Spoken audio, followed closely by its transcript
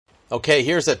Okay,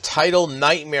 here's a title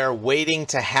nightmare waiting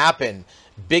to happen.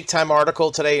 Big time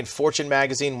article today in Fortune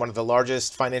magazine, one of the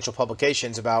largest financial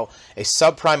publications, about a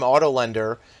subprime auto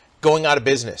lender going out of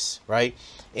business, right?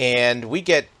 And we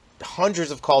get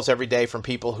hundreds of calls every day from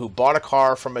people who bought a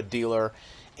car from a dealer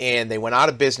and they went out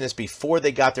of business before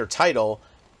they got their title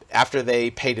after they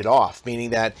paid it off,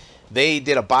 meaning that they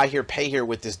did a buy here, pay here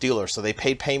with this dealer. So they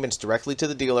paid payments directly to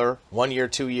the dealer, 1 year,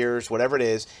 2 years, whatever it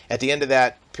is. At the end of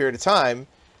that period of time,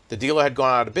 the dealer had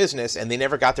gone out of business and they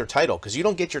never got their title, because you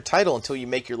don't get your title until you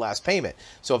make your last payment.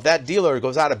 So if that dealer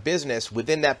goes out of business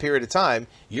within that period of time,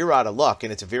 you're out of luck,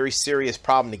 and it's a very serious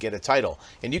problem to get a title.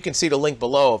 And you can see the link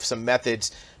below of some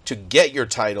methods to get your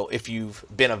title if you've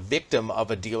been a victim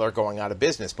of a dealer going out of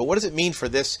business. But what does it mean for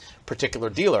this particular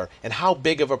dealer, and how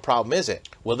big of a problem is it?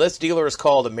 Well, this dealer is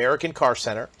called American Car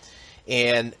Center,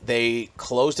 and they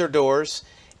closed their doors,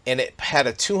 and it had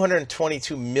a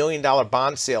 $222 million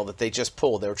bond sale that they just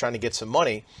pulled. They were trying to get some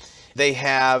money. They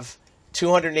have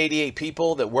 288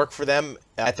 people that work for them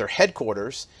at their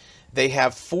headquarters. They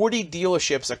have 40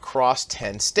 dealerships across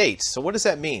 10 states. So what does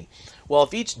that mean? Well,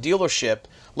 if each dealership,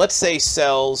 let's say,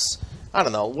 sells, I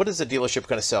don't know, what is a dealership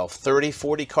going to sell? 30,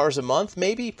 40 cars a month?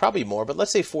 Maybe, probably more, but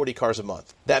let's say 40 cars a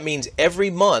month. That means every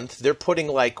month they're putting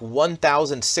like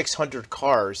 1,600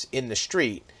 cars in the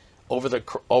street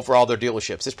over all their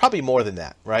dealerships. It's probably more than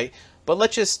that, right? But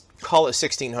let's just call it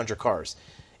 1,600 cars.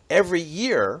 Every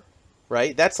year,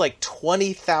 right, that's like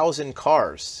 20,000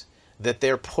 cars that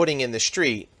they're putting in the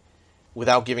street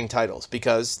without giving titles,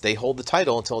 because they hold the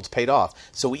title until it's paid off.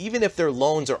 So even if their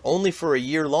loans are only for a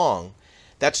year long,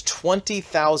 that's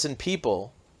 20,000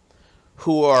 people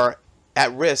who are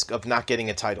at risk of not getting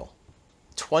a title.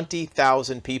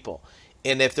 20,000 people.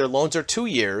 And if their loans are 2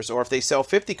 years, or if they sell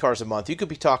 50 cars a month, you could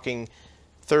be talking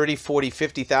 30, 40,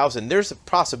 50,000. There's a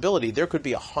possibility there could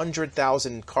be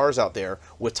 100,000 cars out there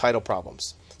with title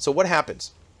problems. So what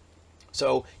happens?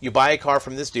 So you buy a car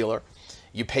from this dealer,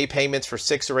 you pay payments for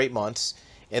 6 or 8 months,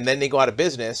 and then they go out of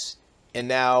business. And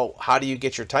now how do you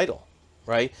get your title,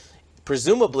 right?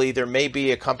 Presumably there may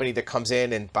be a company that comes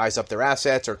in and buys up their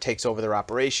assets or takes over their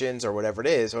operations or whatever it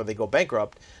is, or they go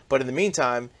bankrupt. But in the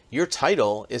meantime, your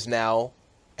title is now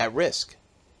at risk,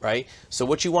 right? So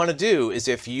what you want to do is,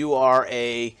 if you are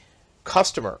a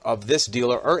customer of this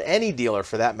dealer, or any dealer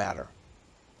for that matter,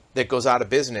 that goes out of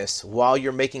business while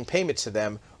you're making payments to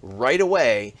them, right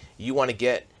away, you want to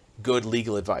get good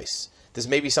legal advice. This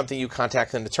may be something you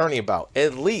contact an attorney about.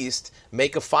 At least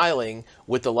make a filing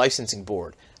with the licensing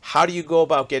board. How do you go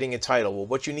about getting a title? Well,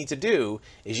 what you need to do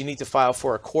is you need to file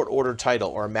for a court-ordered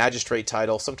title or a magistrate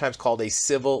title, sometimes called a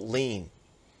civil lien,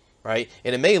 right?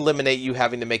 And it may eliminate you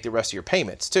having to make the rest of your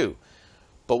payments too.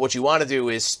 But what you want to do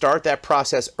is start that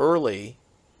process early,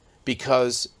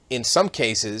 because in some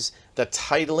cases, the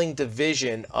titling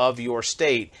division of your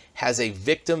state has a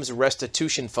victim's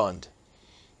restitution fund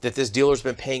that this dealer's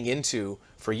been paying into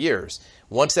for years.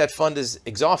 Once that fund is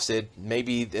exhausted,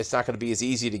 maybe it's not going to be as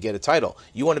easy to get a title.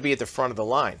 You want to be at the front of the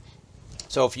line.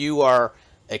 So if you are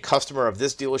a customer of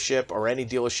this dealership or any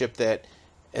dealership that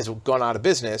has gone out of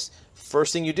business,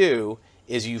 first thing you do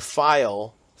is you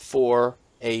file for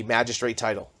a magistrate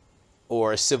title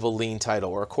or a civil lien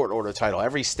title or a court order title.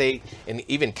 Every state and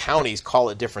even counties call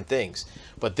it different things.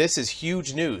 But this is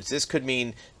huge news. This could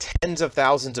mean tens of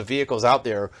thousands of vehicles out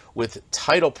there with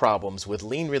title problems, with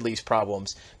lien release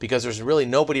problems, because there's really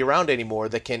nobody around anymore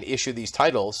that can issue these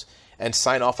titles and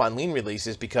sign off on lien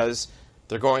releases, because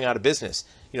they're going out of business.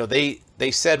 You know, they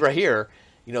said right here,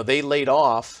 you know, they laid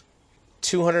off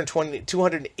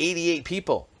 288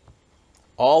 people.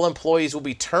 All employees will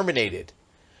be terminated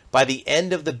by the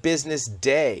end of the business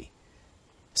day.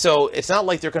 So it's not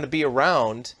like they're going to be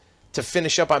around to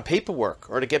finish up on paperwork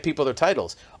or to get people their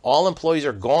titles. All employees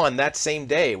are gone that same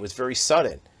day. It was very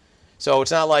sudden. So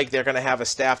it's not like they're going to have a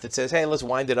staff that says, hey, let's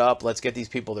wind it up, let's get these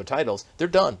people their titles. They're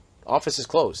done. Office is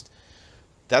closed.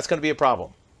 That's going to be a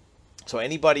problem. So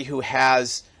anybody who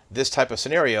has this type of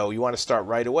scenario, you want to start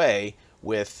right away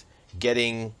with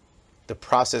getting the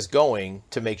process going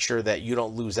to make sure that you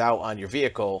don't lose out on your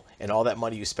vehicle and all that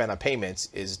money you spend on payments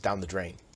is down the drain.